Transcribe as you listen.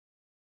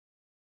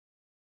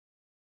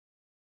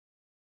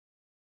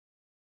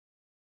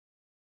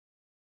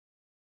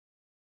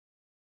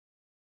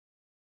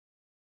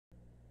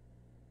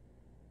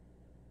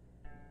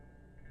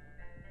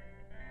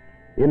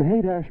In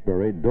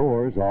Haight-Ashbury,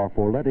 doors are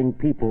for letting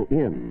people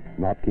in,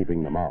 not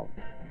keeping them out.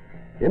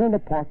 In an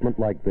apartment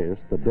like this,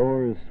 the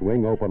doors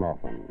swing open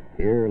often.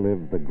 Here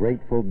live the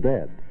Grateful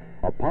Dead,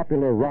 a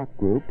popular rock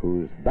group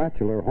whose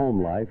bachelor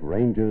home life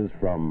ranges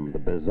from the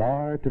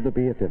bizarre to the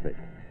beatific.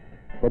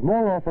 But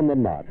more often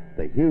than not,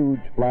 the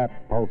huge flat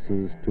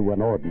pulses to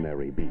an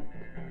ordinary beat.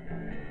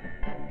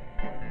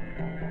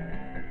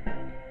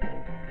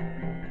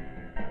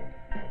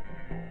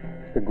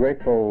 The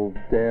Grateful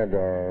Dead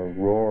are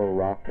roar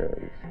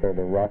rockers. They're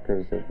the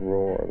rockers that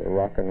roar, the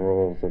rock and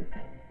rolls that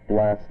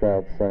blast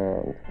out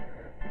sound.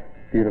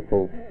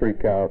 Beautiful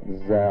freak-out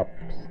zap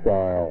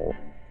style.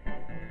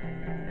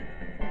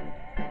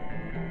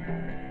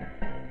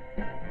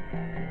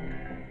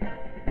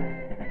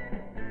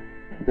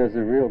 There's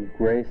a real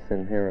grace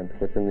inherent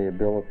within the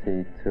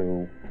ability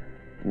to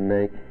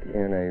make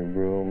in a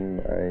room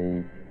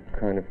a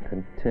kind of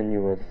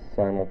continuous,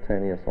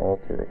 simultaneous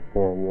altar of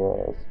four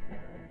walls,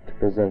 to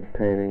present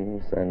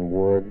paintings and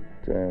wood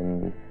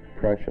and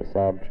precious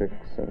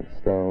objects and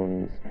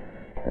stones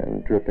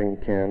and dripping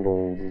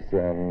candles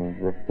and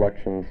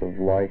reflections of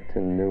light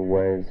in new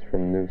ways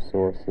from new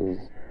sources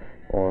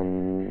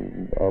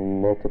on a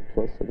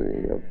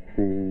multiplicity of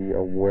the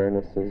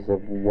awarenesses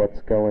of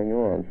what's going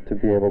on, to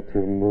be able to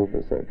move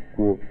as a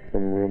group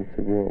from room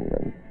to room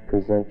and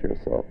present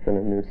yourself in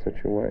a new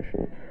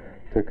situation,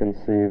 to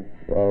conceive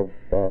of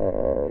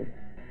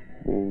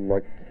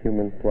like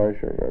human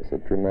pleasure as a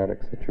dramatic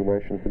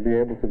situation, to be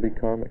able to be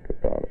comic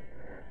about it,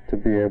 to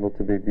be able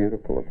to be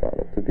beautiful about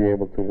it, to be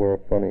able to wear a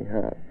funny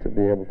hat, to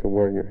be able to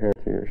wear your hair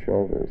to your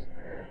shoulders,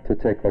 to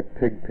take like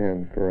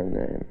Pigpen for a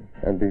name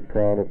and be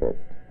proud of it,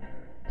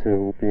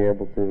 to be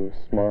able to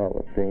smile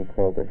at being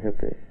called a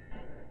hippie,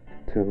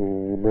 to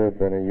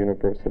live in a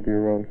universe of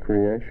your own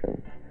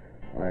creation.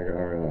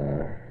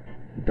 Our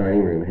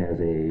dining room has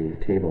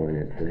a table in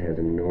it that has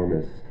an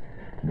enormous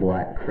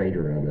black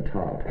crater on the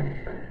top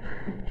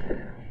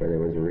where there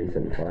was a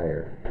recent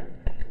fire.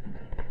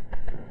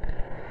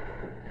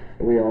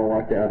 We all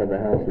walked out of the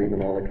house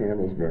leaving all the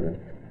candles burning.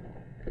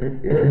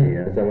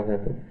 Yeah. Is that what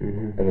happened?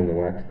 Mm-hmm. And then the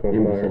wax caught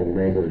You fire? so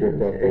negligent.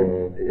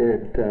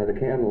 The The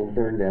candle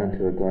burned down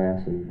to a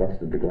glass and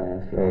busted the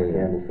glass, and Oh, the yeah.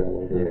 candle fell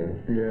over.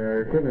 Yeah. Yeah,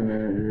 our equipment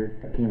manager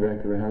came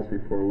back to the house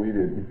before we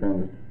did and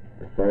found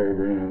the fire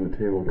burning on the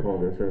table,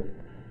 called us up,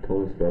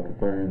 told us about the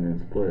fire, and then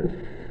split.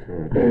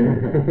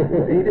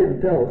 He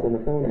didn't tell us on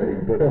the phone that he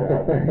put it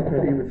out.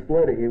 He was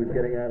splitting. He was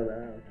getting out of the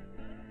house.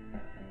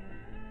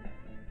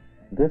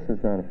 This is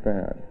not a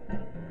fad.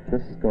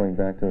 This is going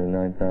back to the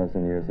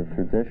 9,000 years of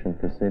tradition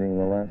preceding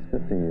the last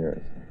 50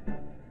 years.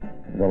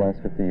 The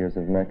last 50 years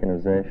of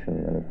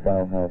mechanization and of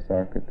Bauhaus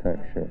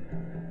architecture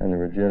and the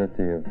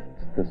rigidity of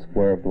the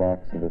square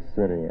blocks of the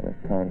city and of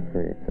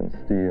concrete and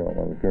steel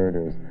and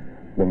girders.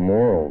 The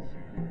morals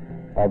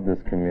of this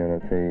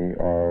community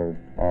are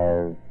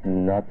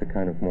not the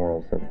kind of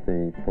morals that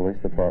the police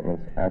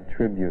departments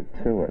attribute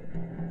to it.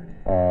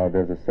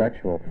 There's a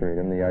sexual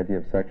freedom. The idea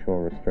of sexual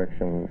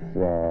restrictions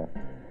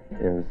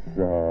is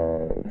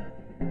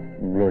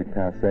really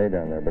passé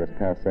down there, but it's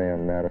passé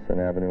on Madison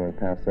Avenue and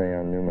passé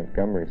on New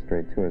Montgomery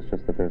Street too. It's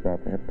just that there's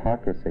not the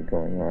hypocrisy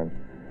going on.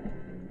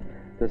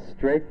 The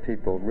straight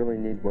people really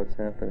need what's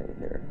happening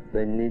here.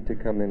 They need to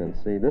come in and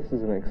see. This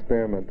is an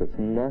experiment that's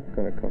not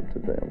going to come to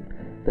them.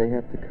 They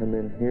have to come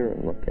in here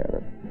and look at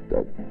it.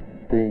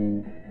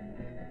 The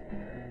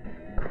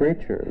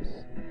creatures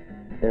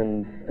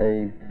in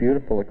a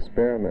beautiful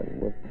experiment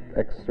with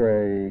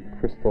X-ray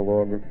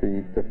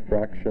crystallography,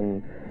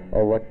 diffraction,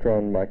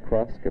 electron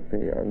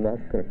microscopy are not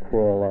going to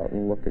crawl out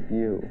and look at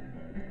you.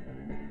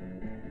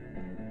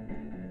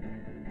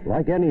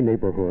 Like any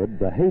neighborhood,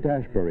 the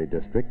Haight-Ashbury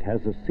district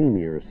has a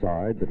seamier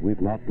side that we've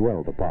not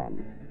dwelled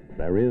upon.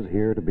 There is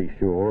here, to be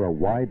sure, a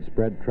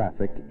widespread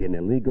traffic in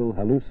illegal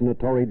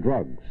hallucinatory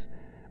drugs,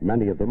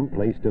 many of them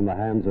placed in the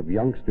hands of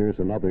youngsters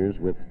and others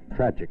with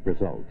tragic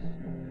results.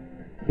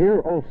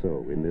 Here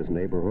also in this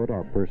neighborhood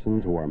are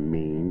persons who are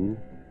mean,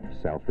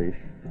 selfish,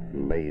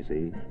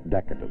 lazy,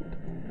 decadent.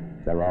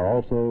 There are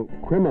also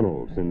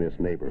criminals in this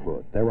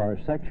neighborhood. There are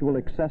sexual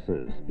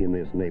excesses in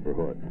this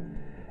neighborhood.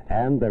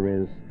 And there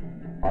is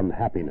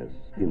unhappiness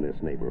in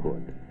this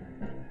neighborhood.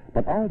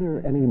 But are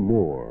there any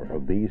more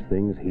of these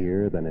things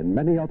here than in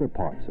many other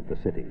parts of the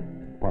city?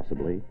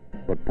 Possibly,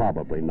 but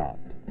probably not.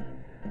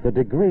 The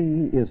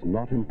degree is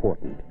not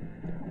important.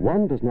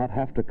 One does not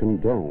have to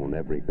condone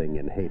everything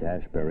in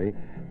Haight-Ashbury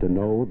to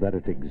know that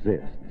it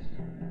exists,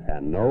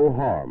 and no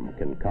harm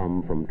can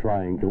come from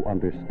trying to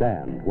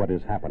understand what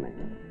is happening.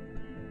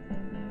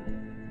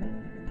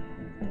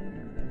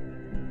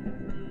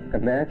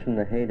 Imagine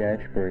the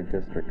Haight-Ashbury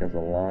district as a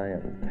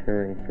lion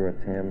peering through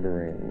a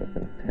tambourine with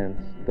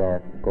intense,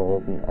 dark,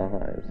 golden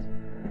eyes,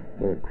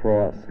 with a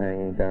cross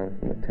hanging down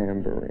from the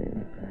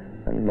tambourine,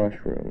 and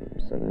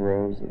mushrooms and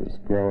roses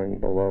growing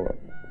below it,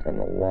 and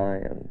the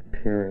lion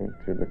peering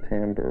through the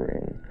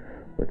tambourine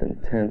with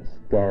intense,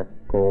 dark,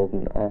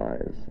 golden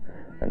eyes,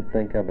 and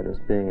think of it as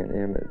being an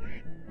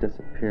image,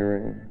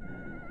 disappearing,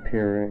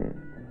 peering,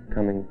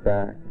 coming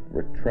back,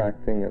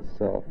 retracting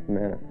itself,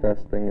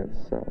 manifesting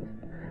itself,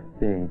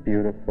 being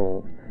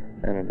beautiful,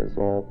 and it is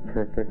all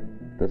perfect.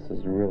 This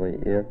is really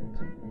it.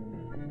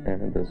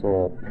 And it is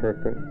all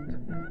perfect.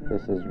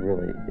 This is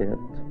really it.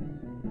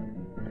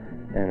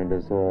 And it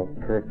is all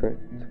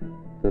perfect.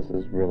 This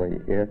is really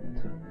it.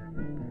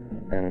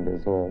 And it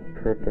is all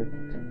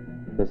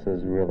perfect. This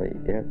is really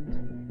it.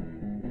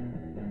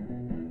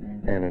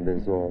 And it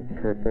is all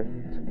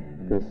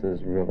perfect. This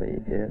is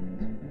really it.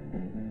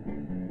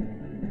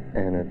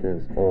 And it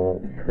is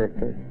all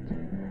perfect.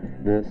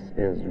 This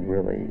is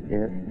really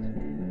it.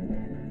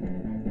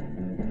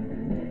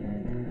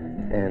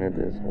 And it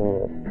is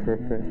all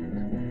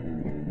perfect.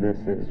 This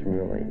is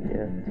really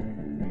it.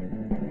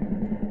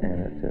 And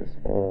it is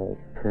all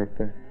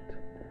perfect.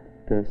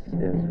 This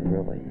is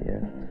really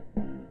it.